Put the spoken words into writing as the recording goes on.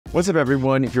What's up,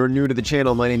 everyone? If you're new to the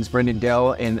channel, my name is Brendan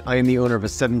Dell, and I am the owner of a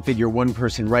 7-figure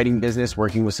one-person writing business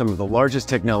working with some of the largest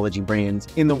technology brands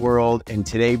in the world. And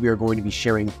today we are going to be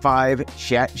sharing 5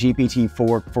 ChatGPT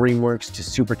 4 frameworks to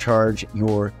supercharge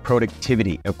your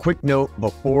productivity. A quick note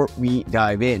before we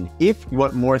dive in. If you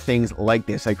want more things like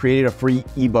this, I created a free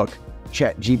ebook,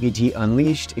 ChatGPT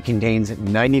Unleashed. It contains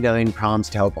 99 prompts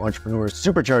to help entrepreneurs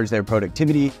supercharge their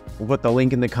productivity. We'll put the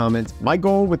link in the comments. My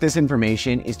goal with this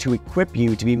information is to equip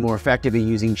you to be more effective at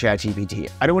using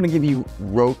ChatGPT. I don't want to give you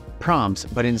rote prompts,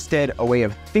 but instead a way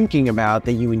of thinking about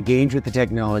that you engage with the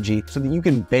technology so that you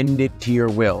can bend it to your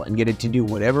will and get it to do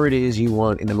whatever it is you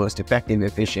want in the most effective,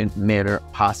 efficient manner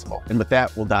possible. And with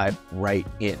that, we'll dive right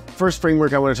in. First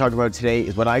framework I want to talk about today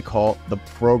is what I call the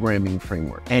programming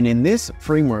framework. And in this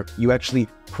framework, you actually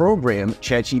program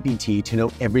ChatGPT to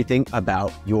know everything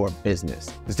about your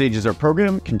business. The stages are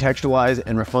program, contextualize,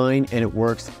 and refine, and it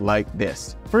works like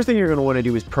this. First thing you're going to want to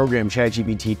do is program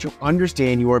ChatGPT to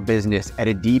understand your business at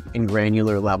a deep and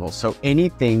granular level. So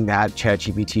anything that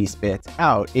ChatGPT spits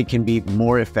out, it can be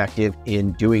more effective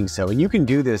in doing so. And you can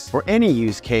do this for any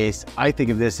use case. I think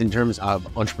of this in terms of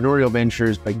entrepreneurial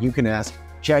ventures, but you can ask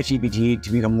ChatGPT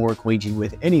to become more acquainted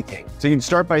with anything. So you can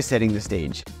start by setting the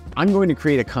stage. I'm going to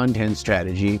create a content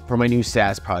strategy for my new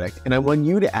SaaS product, and I want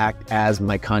you to act as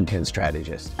my content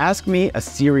strategist. Ask me a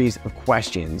series of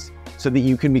questions so that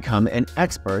you can become an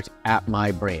expert at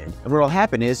my brand. And what will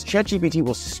happen is ChatGPT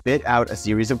will spit out a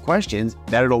series of questions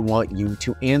that it'll want you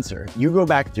to answer. You go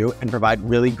back through and provide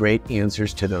really great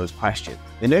answers to those questions.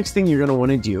 The next thing you're going to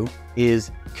want to do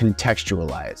is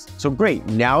contextualize. So great,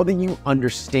 now that you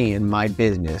understand my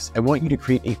business, I want you to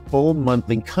create a full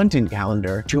monthly content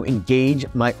calendar to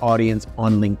engage my audience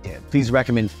on LinkedIn. Please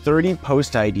recommend 30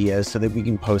 post ideas so that we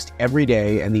can post every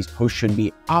day, and these posts should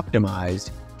be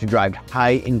optimized to drive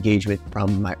high engagement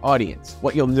from my audience.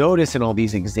 What you'll notice in all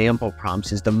these example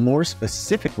prompts is the more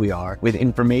specific we are with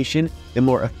information, the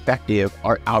more effective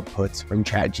our outputs from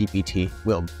ChatGPT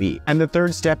will be. And the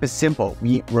third step is simple,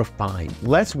 we refine.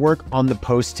 Let's work on the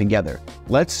post together.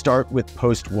 Let's start with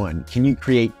post 1. Can you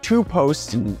create 2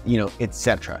 posts and,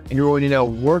 etc. And you're going to now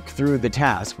work through the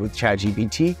task with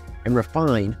ChatGPT and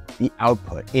refine the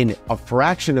output. In a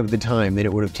fraction of the time that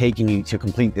it would have taken you to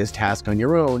complete this task on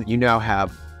your own, you now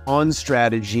have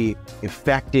on-strategy,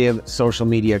 effective social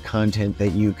media content that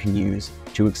you can use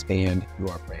to expand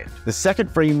your brand. The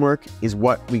second framework is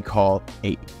what we call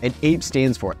APE. And APE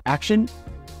stands for action,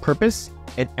 purpose,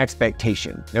 and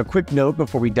expectation. Now, quick note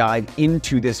before we dive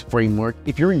into this framework,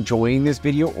 if you're enjoying this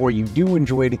video or you do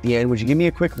enjoy it at the end, would you give me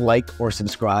a quick like or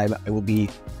subscribe? I will be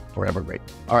forever great.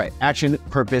 All right, action,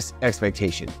 purpose,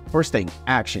 expectation. First thing,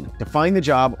 action. Define the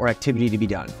job or activity to be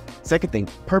done. Second thing,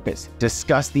 purpose.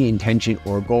 Discuss the intention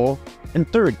or goal. And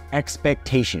third,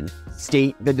 expectation.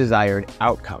 State the desired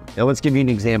outcome. Now let's give you an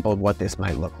example of what this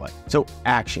might look like. So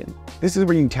action. This is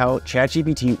where you tell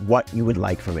ChatGPT what you would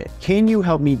like from it. Can you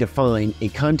help me define a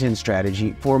content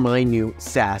strategy for my new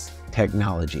SaaS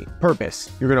technology? Purpose.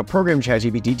 You're going to program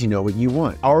ChatGPT to know what you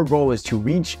want. Our goal is to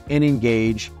reach and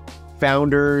engage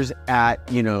founders at,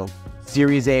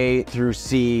 Series A through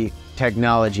C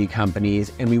technology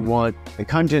companies, and we want the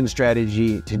content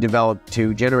strategy to develop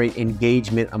to generate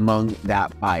engagement among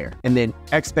that buyer. And then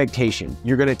expectation,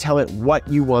 you're going to tell it what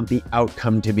you want the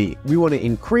outcome to be. We want to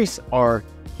increase our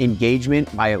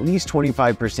engagement by at least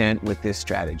 25% with this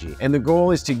strategy. And the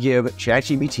goal is to give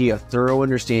ChatGPT a thorough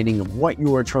understanding of what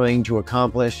you are trying to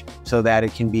accomplish so that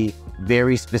it can be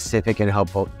very specific and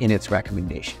helpful in its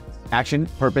recommendations. Action,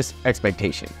 purpose,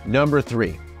 expectation. Number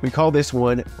 3. We call this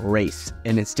one RACE,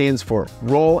 and it stands for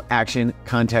role, action,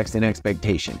 context, and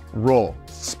expectation. Role.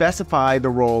 Specify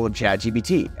the role of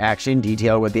ChatGPT. Action,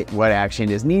 detail what action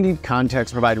is needed.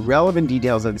 Context, provide relevant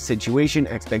details of the situation.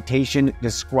 Expectation,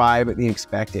 describe the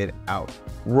expected out.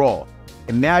 Role.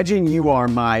 Imagine you are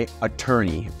my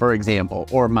attorney, for example,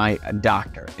 or my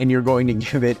doctor, and you're going to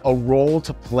give it a role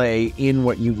to play in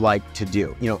what you like to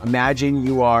do. Imagine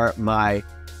you are my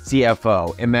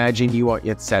CFO, imagine you are,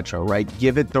 etc., right?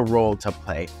 Give it the role to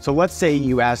play. So let's say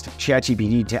you asked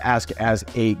ChatGPT to ask as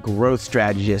a growth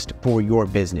strategist for your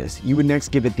business. You would next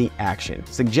give it the action.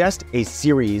 Suggest a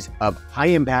series of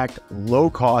high-impact,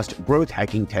 low-cost growth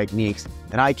hacking techniques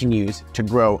that I can use to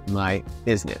grow my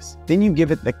business. Then you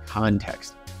give it the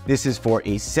context. This is for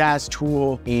a SaaS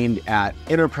tool aimed at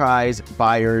enterprise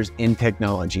buyers in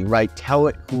technology, right? Tell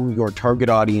it who your target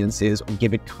audience is, or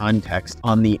give it context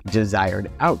on the desired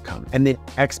outcome. And then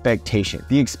expectation.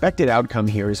 The expected outcome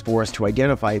here is for us to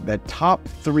identify the top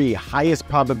 3 highest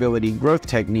probability growth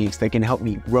techniques that can help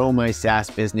me grow my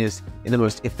SaaS business in the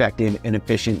most effective and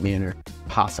efficient manner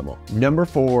possible. Number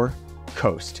 4,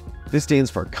 coast. This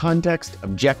stands for context,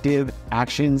 objective,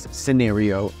 actions,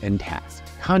 scenario, and task.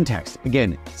 Context,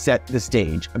 again, set the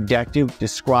stage. Objective,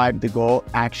 describe the goal.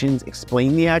 Actions,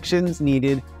 explain the actions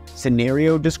needed.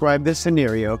 Scenario, describe the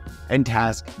scenario, and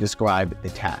task, describe the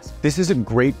task. This is a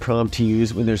great prompt to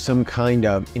use when there's some kind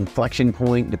of inflection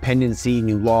point, dependency,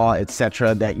 new law,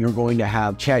 etc. that you're going to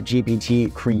have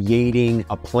ChatGPT creating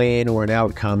a plan or an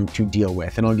outcome to deal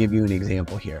with. And I'll give you an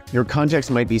example here. Your context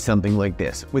might be something like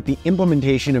this. With the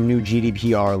implementation of new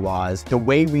GDPR laws, the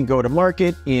way we go to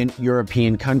market in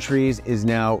European countries is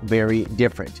now very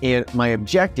different. And my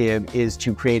objective is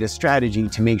to create a strategy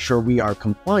to make sure we are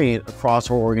compliant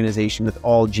across our organization with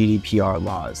all GDPR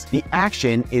laws. The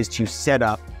action is to set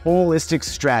up holistic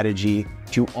strategy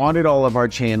to audit all of our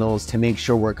channels to make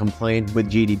sure we're compliant with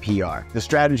GDPR. The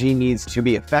strategy needs to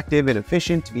be effective and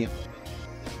efficient to be implemented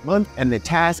this month, and the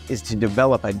task is to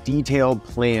develop a detailed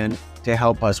plan to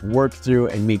help us work through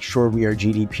and make sure we are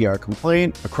GDPR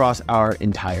compliant across our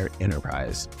entire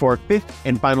enterprise. For our fifth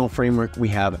and final framework, we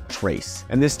have TRACE,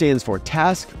 and this stands for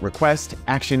task, request,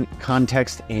 action,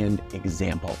 context, and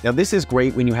example. Now, this is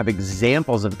great when you have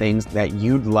examples of things that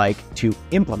you'd like to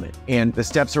implement, and the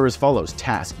steps are as follows.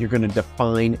 Task, you're going to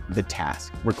define the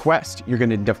task. Request, you're going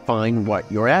to define what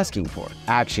you're asking for.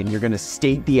 Action, you're going to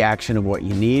state the action of what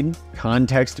you need.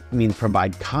 Context means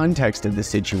provide context of the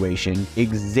situation.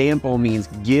 Example means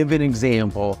give an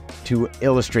example to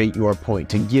illustrate your point,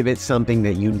 to give it something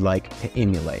that you'd like to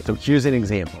emulate. So here's an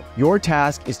example. Your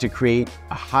task is to create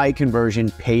a high conversion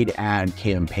paid ad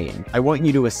campaign. I want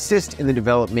you to assist in the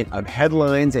development of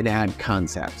headlines and ad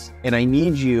concepts. And I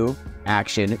need you,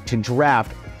 action, to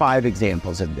draft 5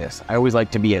 examples of this. I always like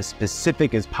to be as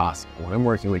specific as possible when I'm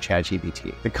working with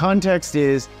ChatGPT. The context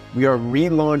is we are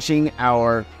relaunching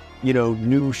our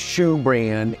new shoe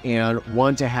brand and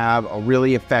want to have a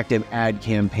really effective ad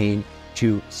campaign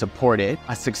to support it.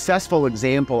 A successful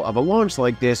example of a launch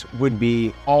like this would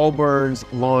be Allbirds'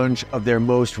 launch of their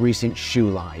most recent shoe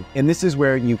line. And this is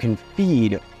where you can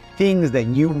feed things that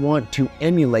you want to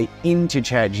emulate into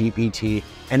ChatGPT,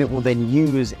 and it will then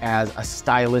use as a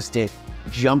stylistic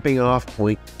jumping off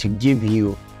point to give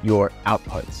you your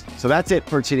outputs. So that's it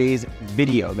for today's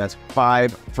video. That's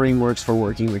 5 frameworks for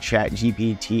working with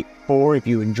ChatGPT 4. If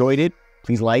you enjoyed it,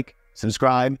 please like,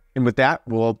 subscribe. And with that,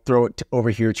 we'll throw it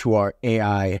over here to our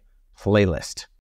AI playlist.